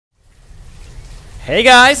Hey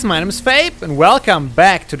guys, my name is Fabe and welcome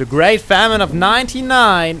back to the Great Famine of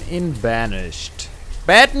 99 in Banished.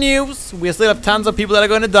 Bad news, we still have tons of people that are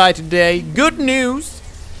gonna die today. Good news,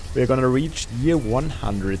 we're gonna reach year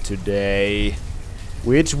 100 today.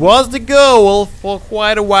 Which was the goal for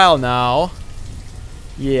quite a while now.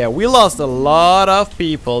 Yeah, we lost a lot of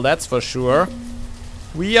people, that's for sure.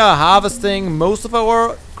 We are harvesting most of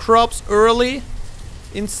our crops early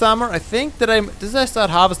in summer. I think that did I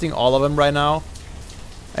start harvesting all of them right now?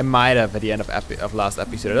 I might have at the end of last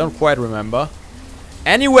episode. I don't quite remember.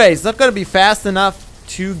 Anyway, it's not gonna be fast enough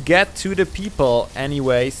to get to the people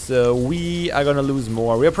anyway, so we are gonna lose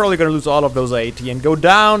more. We're probably gonna lose all of those 80 and go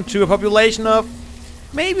down to a population of,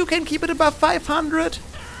 maybe we can keep it above 500.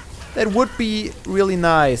 That would be really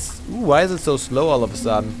nice. Ooh, why is it so slow all of a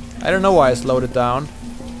sudden? I don't know why I slowed it down.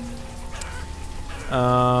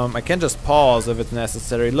 I can just pause if it's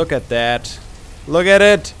necessary. Look at that. Look at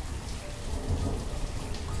it.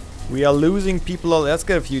 We are losing people. Let's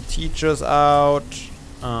get a few teachers out.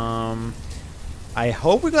 I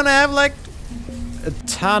hope we're gonna have like a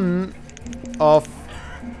ton of...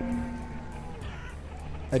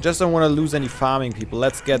 I just don't want to lose any farming people.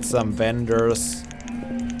 Let's get some vendors.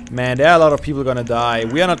 Man, there are a lot of people gonna die.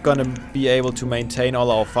 We are not gonna be able to maintain all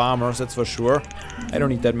our farmers, that's for sure. I don't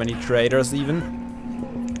need that many traders even.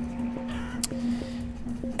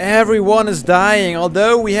 Everyone is dying,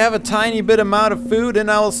 although we have a tiny bit amount of food in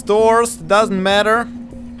our stores. Doesn't matter.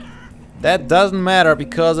 That doesn't matter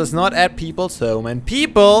because it's not at people's home. And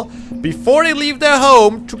people, before they leave their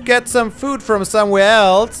home to get some food from somewhere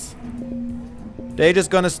else, they're just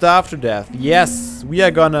gonna starve to death. Yes, we are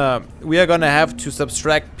gonna have to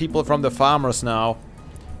subtract people from the farmers now.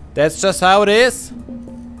 That's just how it is.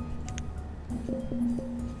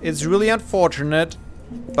 It's really unfortunate,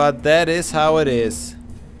 but that is how it is.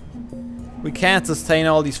 We can't sustain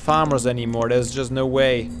all these farmers anymore. There's just no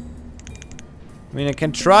way. I mean, I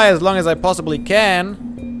can try as long as I possibly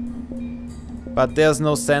can, but there's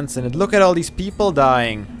no sense in it. Look at all these people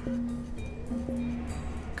dying.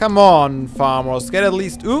 Come on, farmers, get at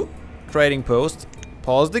least... Ooh, trading post.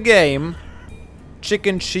 Pause the game.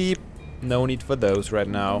 Chicken, sheep, no need for those right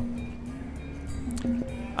now.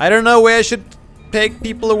 I don't know where I should take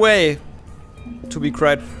people away, to be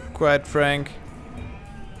quite frank.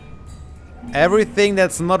 Everything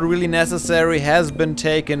that's not really necessary has been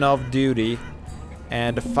taken off duty.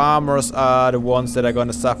 And the farmers are the ones that are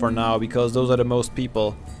gonna suffer now, because those are the most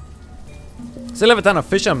people. Still have a ton of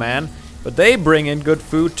fishermen, but they bring in good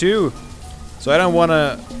food too. So I don't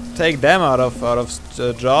wanna take them out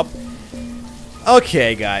of job.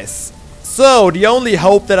 Okay guys, so the only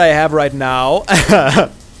hope that I have right now,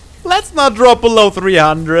 let's not drop below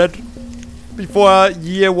 300 before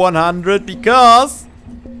year 100, because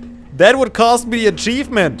that would cost me the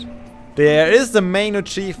achievement. There is the main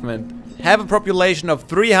achievement. Have a population of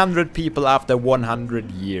 300 people after 100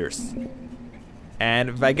 years. And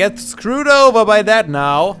if I get screwed over by that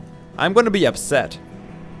now, I'm gonna be upset.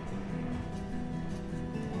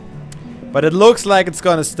 But it looks like it's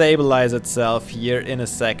gonna stabilize itself here in a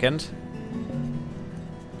second.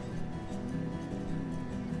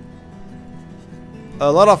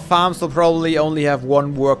 A lot of farms will probably only have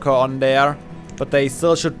one worker on there, but they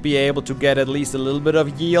still should be able to get at least a little bit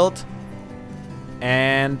of yield.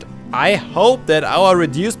 And I hope that our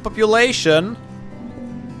reduced population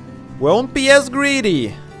won't be as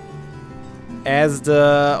greedy as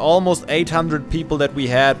the almost 800 people that we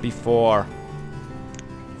had before.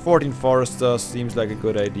 14 foresters seems like a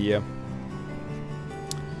good idea.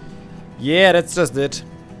 Yeah, that's just it.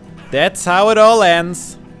 That's how it all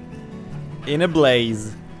ends. In a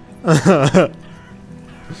blaze.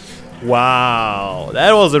 Wow,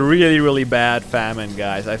 that was a really bad famine,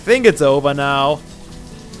 guys. I think it's over now.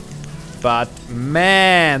 But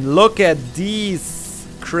man, look at these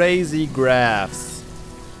crazy graphs.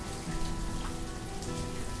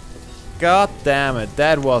 God damn it,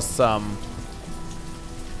 that was some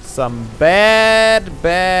bad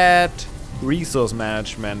resource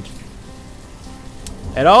management.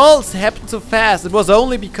 It all happened so fast. It was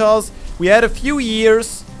only because we had a few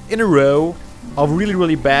years in a row of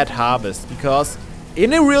really bad harvest, because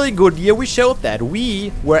in a really good year we showed that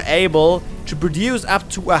we were able to produce up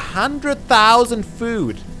to 100,000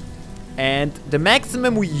 food, and the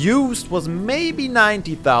maximum we used was maybe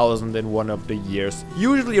 90,000 in one of the years,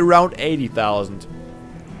 usually around 80,000.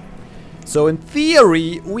 So in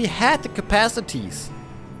theory we had the capacities.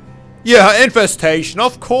 Yeah, infestation,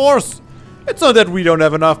 of course. It's not that we don't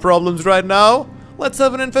have enough problems right now. Let's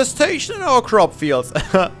have an infestation in our crop fields.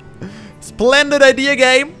 Splendid idea,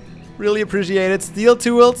 game. Really appreciate it. Steel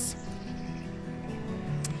tools.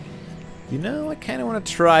 You know, I kind of want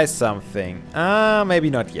to try something. Maybe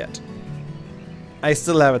not yet. I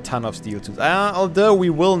still have a ton of steel tools. Although we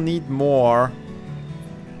will need more.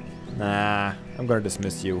 Nah, I'm gonna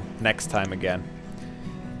dismiss you next time again.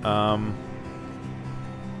 Are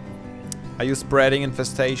you spreading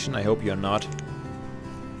infestation? I hope you're not.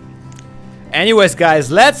 Anyways, guys,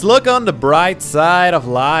 let's look on the bright side of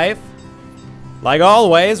life. Like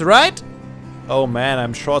always, right? Oh man,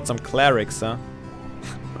 I'm short some clerics, huh?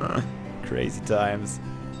 Crazy times.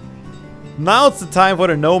 Now it's the time for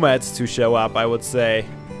the nomads to show up, I would say.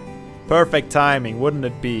 Perfect timing, wouldn't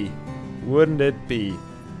it be? Wouldn't it be?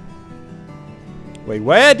 Wait,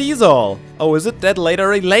 where are these all? Oh, is it that late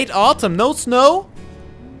already? Late autumn, no snow?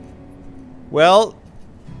 Well,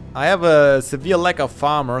 I have a severe lack of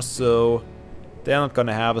farmers, so they're not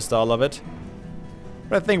gonna harvest all of it.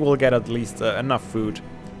 But I think we'll get at least enough food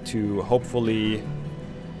to hopefully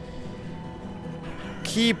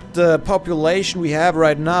keep the population we have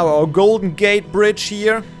right now. Our Golden Gate Bridge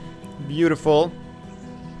here. Beautiful.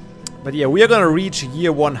 But yeah, we are gonna reach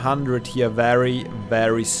year 100 here very,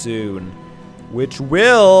 very soon. Which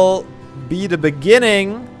will be the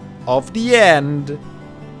beginning of the end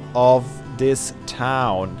of this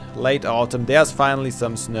town. Late autumn. There's finally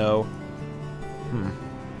some snow.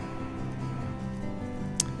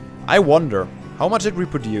 I wonder, how much did we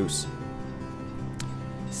produce?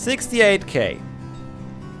 68k.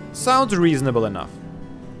 Sounds reasonable enough.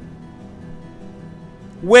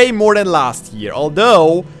 Way more than last year.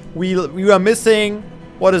 Although, we are missing,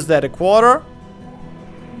 what is that, a quarter?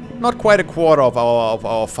 Not quite a quarter of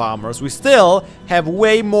our farmers. We still have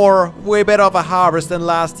way better of a harvest than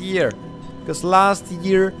last year. Because last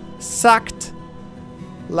year sucked.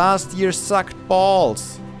 Last year sucked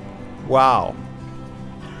balls. Wow.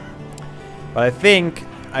 But I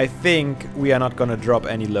think we are not gonna drop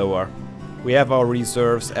any lower. We have our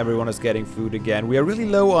reserves, everyone is getting food again. We are really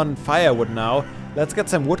low on firewood now. Let's get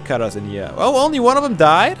some woodcutters in here. Oh, only one of them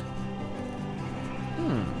died?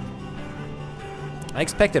 I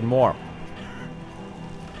expected more.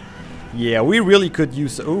 Yeah, we really could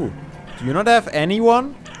use... Ooh, do you not have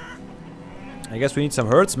anyone? I guess we need some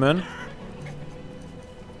herdsmen.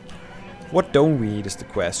 What don't we need is the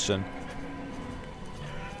question.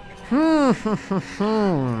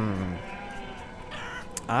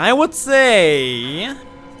 I would say...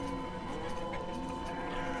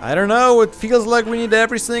 I don't know, it feels like we need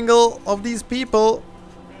every single of these people.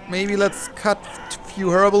 Maybe let's cut a few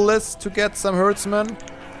herbalists to get some herdsmen.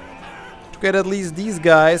 To get at least these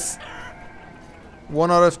guys.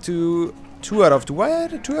 1 out of 2. 2 out of 2. Why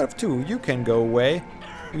 2 out of 2? You can go away.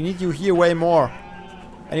 We need you here way more.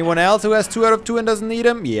 Anyone else who has 2 out of 2 and doesn't need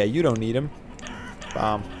them? Yeah, you don't need them.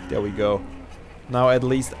 Bam. There we go. Now at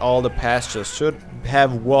least all the pastures should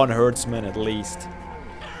have 1 herdsman at least.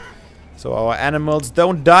 So our animals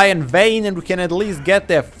don't die in vain and we can at least get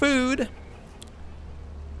their food.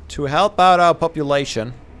 To help out our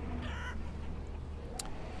population.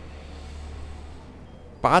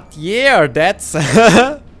 But yeah, that's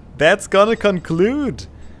that's gonna conclude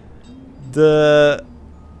the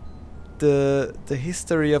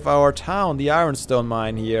history of our town, the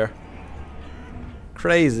IronStoneMine here.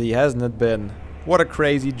 Crazy, hasn't it been? What a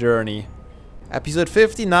crazy journey. Episode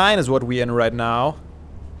 59 is what we're in right now.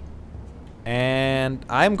 And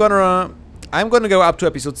I'm gonna go up to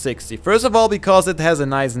episode 60. First of all, because it has a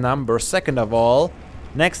nice number. Second of all,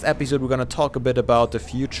 next episode we're gonna talk a bit about the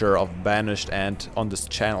future of Banished and on this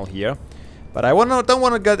channel here. But I don't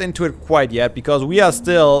wanna get into it quite yet because we are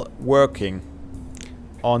still working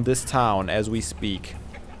on this town as we speak.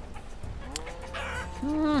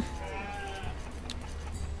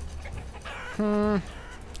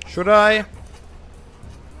 Should I?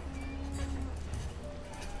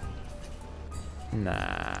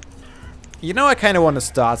 Nah. You know, I kind of want to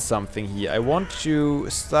start something here. I want to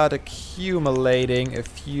start accumulating a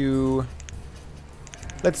few...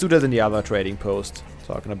 Let's do that in the other trading post.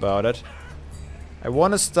 Talking about it. I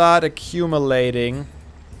want to start accumulating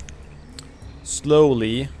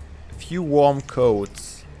slowly a few warm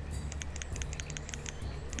coats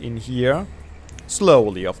in here.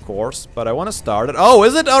 Slowly, of course, but I want to start it. Oh,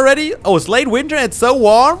 is it already? Oh, it's late winter and it's so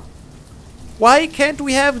warm? Why can't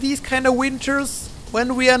we have these kind of winters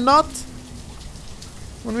when we are not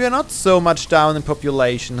so much down in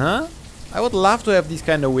population, huh? I would love to have these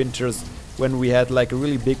kind of winters when we had like a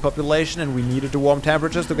really big population and we needed the warm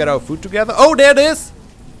temperatures to get our food together. Oh, there it is!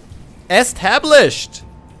 Established!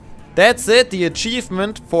 That's it, the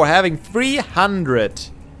achievement for having 300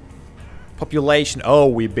 population. Oh,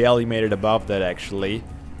 we barely made it above that actually.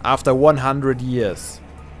 After 100 years.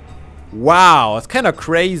 Wow, it's kind of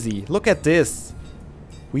crazy. Look at this.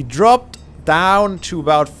 We dropped down to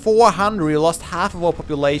about 400. We lost half of our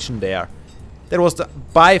population there. That was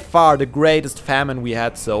by far the greatest famine we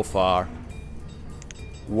had so far.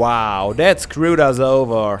 Wow, that screwed us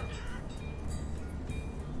over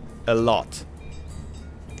a lot.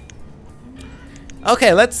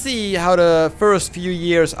 Okay, let's see how the first few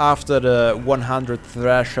years after the 100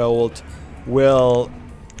 threshold will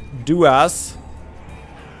do us.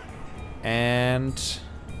 And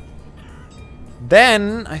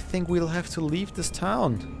then I think we'll have to leave this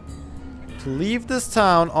town. To leave this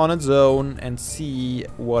town on its own and see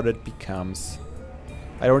what it becomes.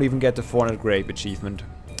 I don't even get the 400 grape achievement.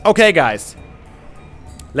 Okay, guys.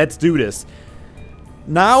 Let's do this.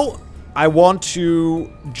 Now I want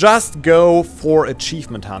to just go for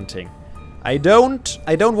achievement hunting. I don't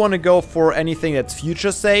want to go for anything that's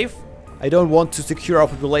future safe. I don't want to secure our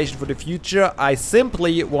population for the future. I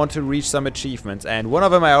simply want to reach some achievements, and one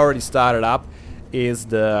of them I already started up is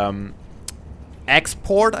the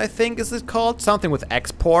export, I think is it called? Something with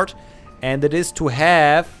export, and it is to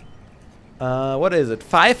have what is it?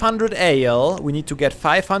 500 ale. We need to get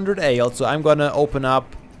 500 ale, so I'm gonna open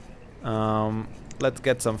up. Let's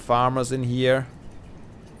get some farmers in here.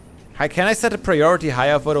 Can I set a priority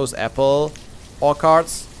higher for those apple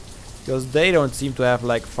orchards? Because they don't seem to have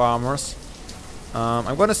like farmers.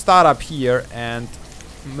 I'm gonna start up here and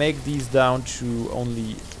make these down to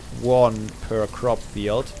only one per crop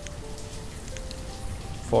field.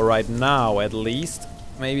 For right now, at least.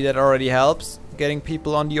 Maybe that already helps. Getting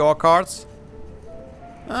people on the orchards.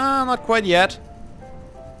 Not quite yet.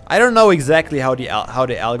 I don't know exactly how the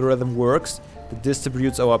algorithm works that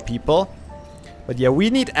distributes our people. But yeah, we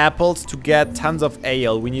need apples to get tons of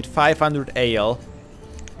ale. We need 500 ale.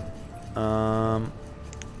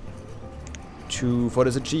 For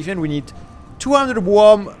this achievement, we need 200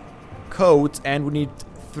 warm coats and we need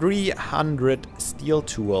 300 steel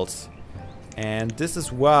tools. And this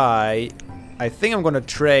is why I think I'm gonna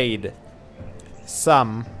trade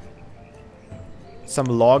some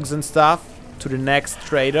logs and stuff to the next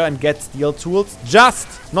trader and get steel tools.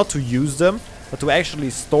 Just not to use them, but to actually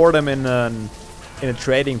store them in a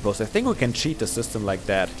trading post. I think we can cheat the system like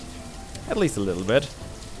that, at least a little bit.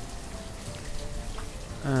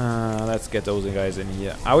 Let's get those guys in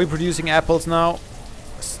here. Are we producing apples now?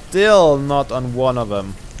 Still not on one of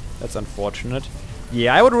them. That's unfortunate.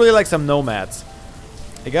 Yeah, I would really like some nomads.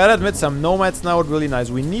 I gotta admit, some nomads now would be really nice.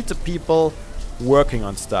 We need the people working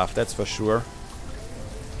on stuff, that's for sure.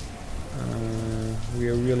 We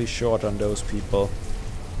are really short on those people.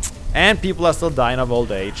 And people are still dying of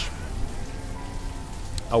old age.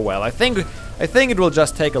 Oh well, I think it will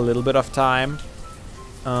just take a little bit of time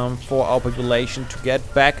for our population to get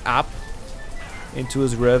back up into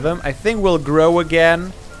his rhythm. I think we'll grow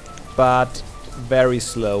again, but very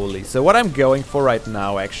slowly. So what I'm going for right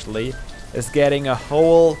now actually is getting a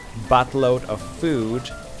whole buttload of food.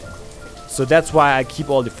 So that's why I keep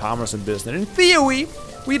all the farmers in business. In theory,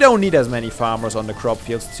 we don't need as many farmers on the crop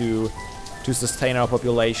fields to sustain our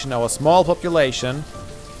population, our small population.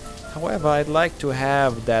 However, I'd like to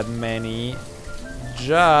have that many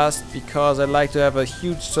just because I'd like to have a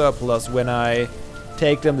huge surplus when I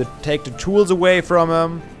take the tools away from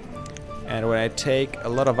them and when I take a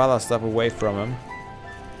lot of other stuff away from them.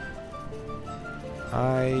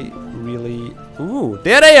 I really... Ooh,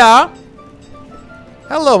 there they are!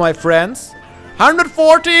 Hello, my friends.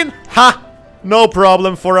 114? Ha! No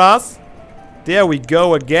problem for us. There we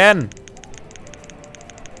go again.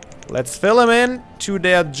 Let's fill them in to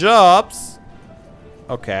their jobs.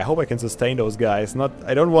 Okay, I hope I can sustain those guys.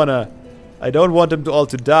 I don't want them to all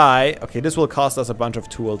to die. Okay, this will cost us a bunch of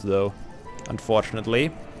tools though,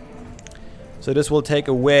 unfortunately. So this will take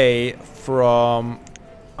away from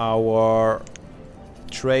our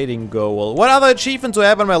trading goal. What other achievements do I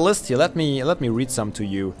have on my list here? Let me read some to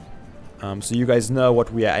you, so you guys know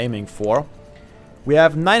what we are aiming for. We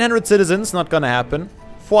have 900 citizens, not gonna happen.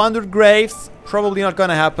 400 graves, probably not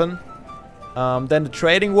gonna happen. Then the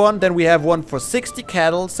trading one. Then we have one for 60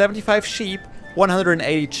 cattle, 75 sheep,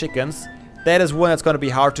 180 chickens. That is one that's gonna be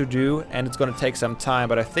hard to do, and it's gonna take some time,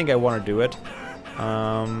 but I think I want to do it.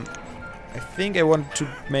 I think I want to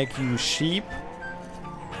make you sheep.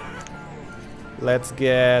 Let's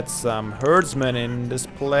get some herdsmen in this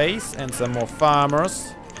place and some more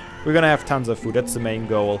farmers. We're gonna have tons of food, that's the main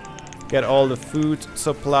goal. Get all the food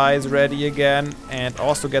supplies ready again and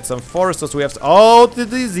also get some foresters. We have all the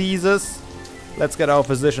diseases. Let's get our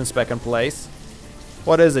physicians back in place.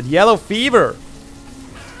 What is it? Yellow fever.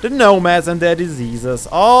 The nomads and their diseases.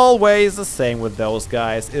 Always the same with those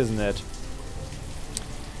guys, isn't it?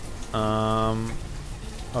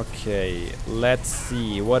 Okay, let's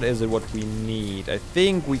see. What is it what we need? I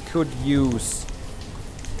think we could use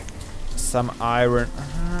some iron.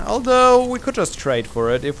 Although, we could just trade for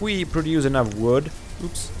it. If we produce enough wood.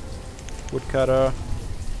 Oops. Woodcutter.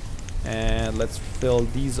 And let's fill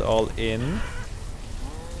these all in.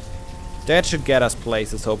 That should get us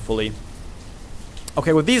places, hopefully.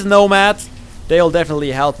 Okay, with these nomads, they'll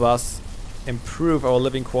definitely help us improve our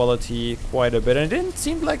living quality quite a bit. And it didn't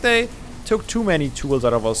seem like they took too many tools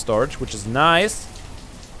out of our storage, which is nice.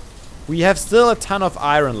 We have still a ton of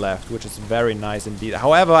iron left, which is very nice indeed.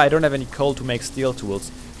 However, I don't have any coal to make steel tools,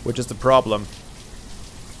 which is the problem.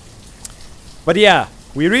 But yeah,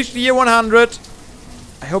 we reached the year 100.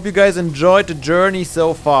 I hope you guys enjoyed the journey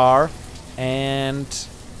so far. And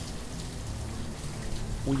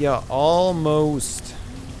we are almost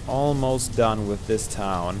done with this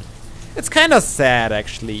town. It's kind of sad,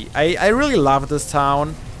 actually. I really love this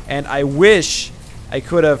town. And I wish I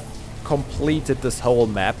could have completed this whole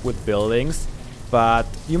map with buildings. But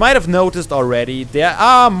you might have noticed already, there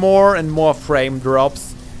are more and more frame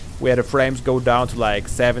drops, where the frames go down to like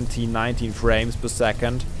 17, 19 frames per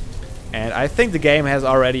second. And I think the game has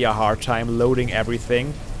already a hard time loading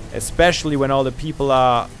everything. Especially when all the people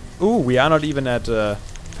are... Ooh, we are not even at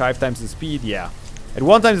 5 times the speed, yeah. At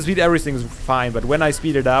 1 time the speed everything's fine, but when I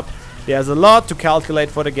speed it up, there's a lot to calculate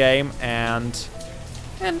for the game and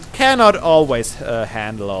cannot always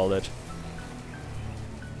handle all that.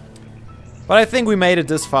 But I think we made it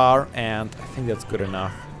this far, and I think that's good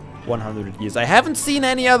enough. 100 years. I haven't seen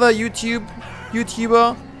any other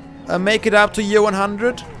YouTuber make it up to year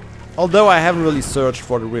 100. Although I haven't really searched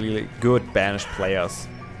for the really good Banished players.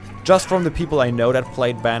 Just from the people I know that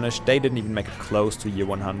played Banished, they didn't even make it close to year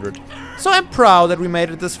 100. So I'm proud that we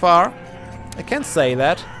made it this far. I can say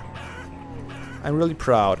that. I'm really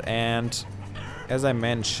proud, and as I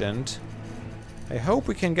mentioned, I hope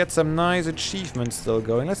we can get some nice achievements still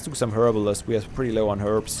going. Let's do some herbalist. We are pretty low on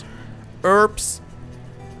herbs. Herbs.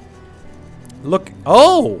 Look.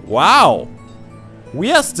 Oh, wow.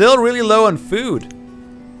 We are still really low on food.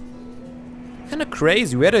 Kinda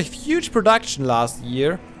crazy. We had a huge production last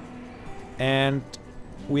year. And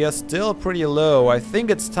we are still pretty low. I think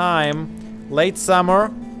it's time. Late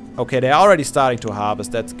summer. Okay, they're already starting to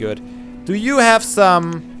harvest. That's good. Do you have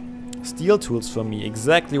some steel tools for me?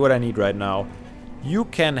 Exactly what I need right now. You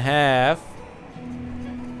can have...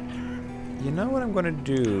 You know what I'm gonna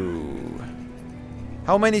do?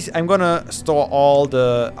 How many... I'm gonna store all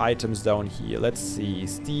the items down here. Let's see.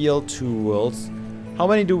 Steel tools. How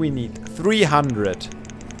many do we need? 300.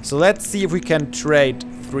 So let's see if we can trade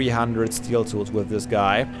 300 steel tools with this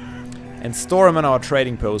guy. And store them in our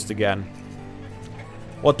trading post again.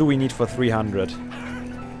 What do we need for 300?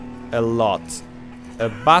 A lot. A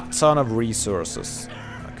butt ton of resources.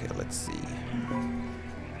 Okay, let's see.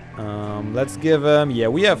 Let's give him... Yeah,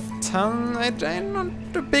 we have ton... I'm not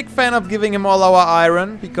a big fan of giving him all our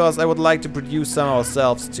iron, because I would like to produce some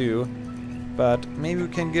ourselves too. But maybe we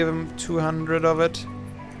can give him 200 of it.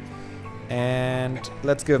 And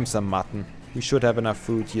let's give him some mutton. We should have enough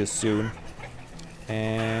food here soon.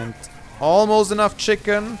 And almost enough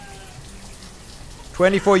chicken.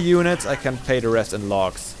 24 units. I can pay the rest in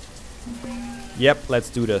logs. Yep, let's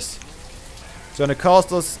do this. It's gonna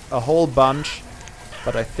cost us a whole bunch,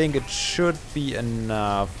 but I think it should be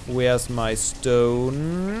enough. Where's my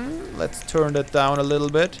stone? Let's turn that down a little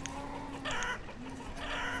bit.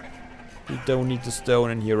 We don't need the stone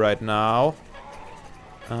in here right now.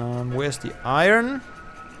 Where's the iron?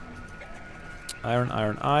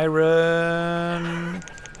 Iron.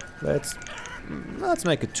 Let's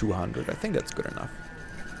make it 200. I think that's good enough.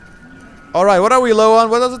 Alright, what are we low on?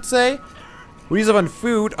 What does it say? Reserve on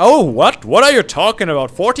food. Oh, what? What are you talking about?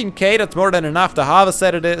 14k, that's more than enough. The harvest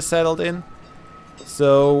settled in.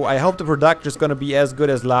 So, I hope the production is gonna be as good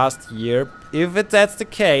as last year. If that's the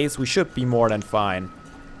case, we should be more than fine.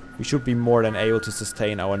 We should be more than able to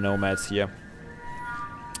sustain our nomads here.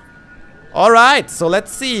 Alright, so let's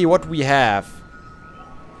see what we have.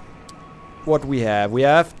 We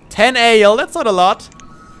have 10 ale, that's not a lot.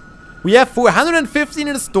 We have 415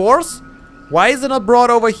 in the stores. Why is it not brought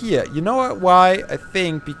over here? You know why? I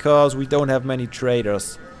think because we don't have many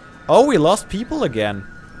traders. Oh, we lost people again.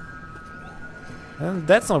 And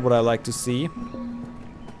that's not what I like to see.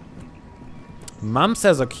 Mumps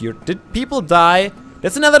has occurred. Did people die?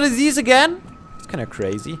 That's another disease again? It's kind of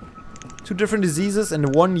crazy. 2 different diseases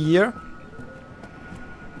in 1 year.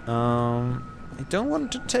 I don't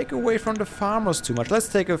want to take away from the farmers too much. Let's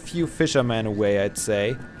take a few fishermen away, I'd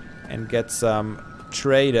say. And get some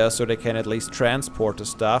traders so they can at least transport the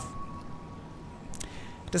stuff.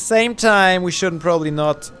 At the same time, we shouldn't probably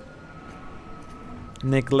not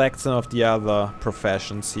neglect some of the other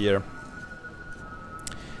professions here.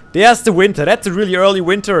 There's the winter. That's a really early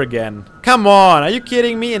winter again. Come on, are you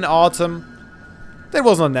kidding me? In autumn? That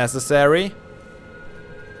was not necessary.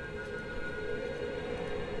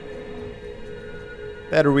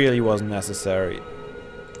 That really wasn't necessary.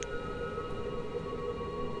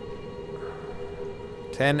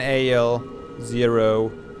 10 AL,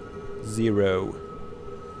 0, 0.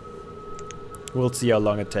 We'll see how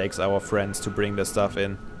long it takes our friends to bring the stuff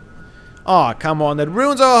in. Oh, come on, that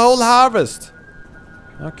ruins our whole harvest.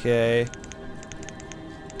 Okay.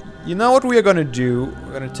 You know what we are gonna do?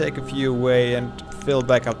 We're gonna take a few away and fill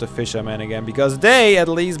back up the fishermen again, because they at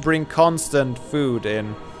least bring constant food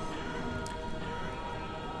in.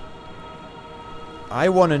 I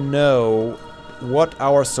wanna know what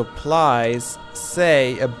our supplies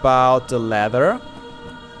say about the leather.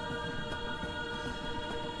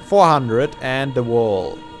 400 and the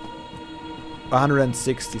wool.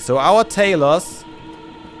 160. So our tailors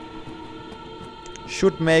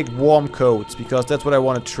should make warm coats, because that's what I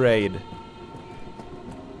want to trade.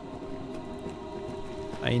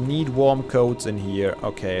 I need warm coats in here.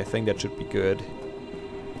 Okay, I think that should be good.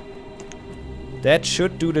 That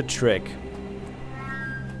should do the trick.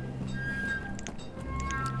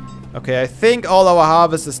 Okay, I think all our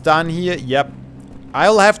harvest is done here. Yep.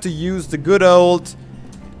 I'll have to use the good old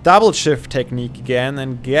double shift technique again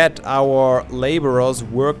and get our laborers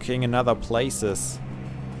working in other places.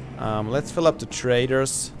 Let's fill up the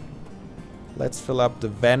traders. Let's fill up the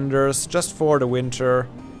vendors just for the winter.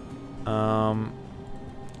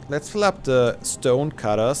 Let's fill up the stone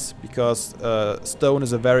cutters, because stone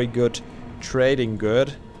is a very good trading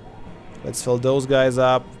good. Let's fill those guys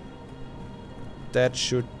up. That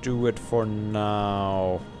should do it for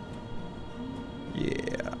now.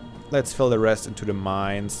 Yeah. Let's fill the rest into the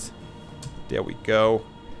mines. There we go.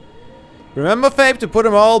 Remember, Fabe, to put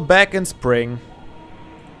them all back in spring.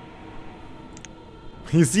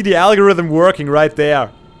 You see the algorithm working right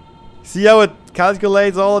there. See how it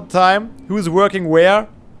calculates all the time? Who's working where?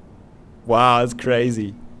 Wow, that's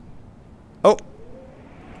crazy. Oh.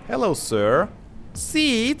 Hello, sir.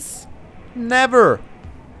 Seeds? Never.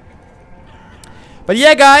 But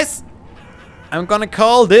yeah, guys. I'm gonna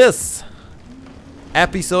call this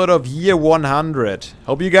episode of year 100.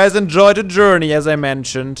 Hope you guys enjoyed the journey, as I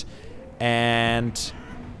mentioned. And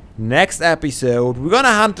next episode, we're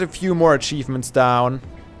gonna hunt a few more achievements down.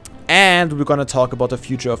 And we're gonna talk about the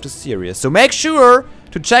future of the series. So make sure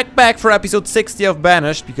to check back for episode 60 of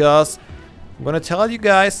Banished, because I'm gonna tell you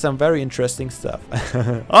guys some very interesting stuff.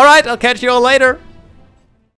 Alright, I'll catch you all later.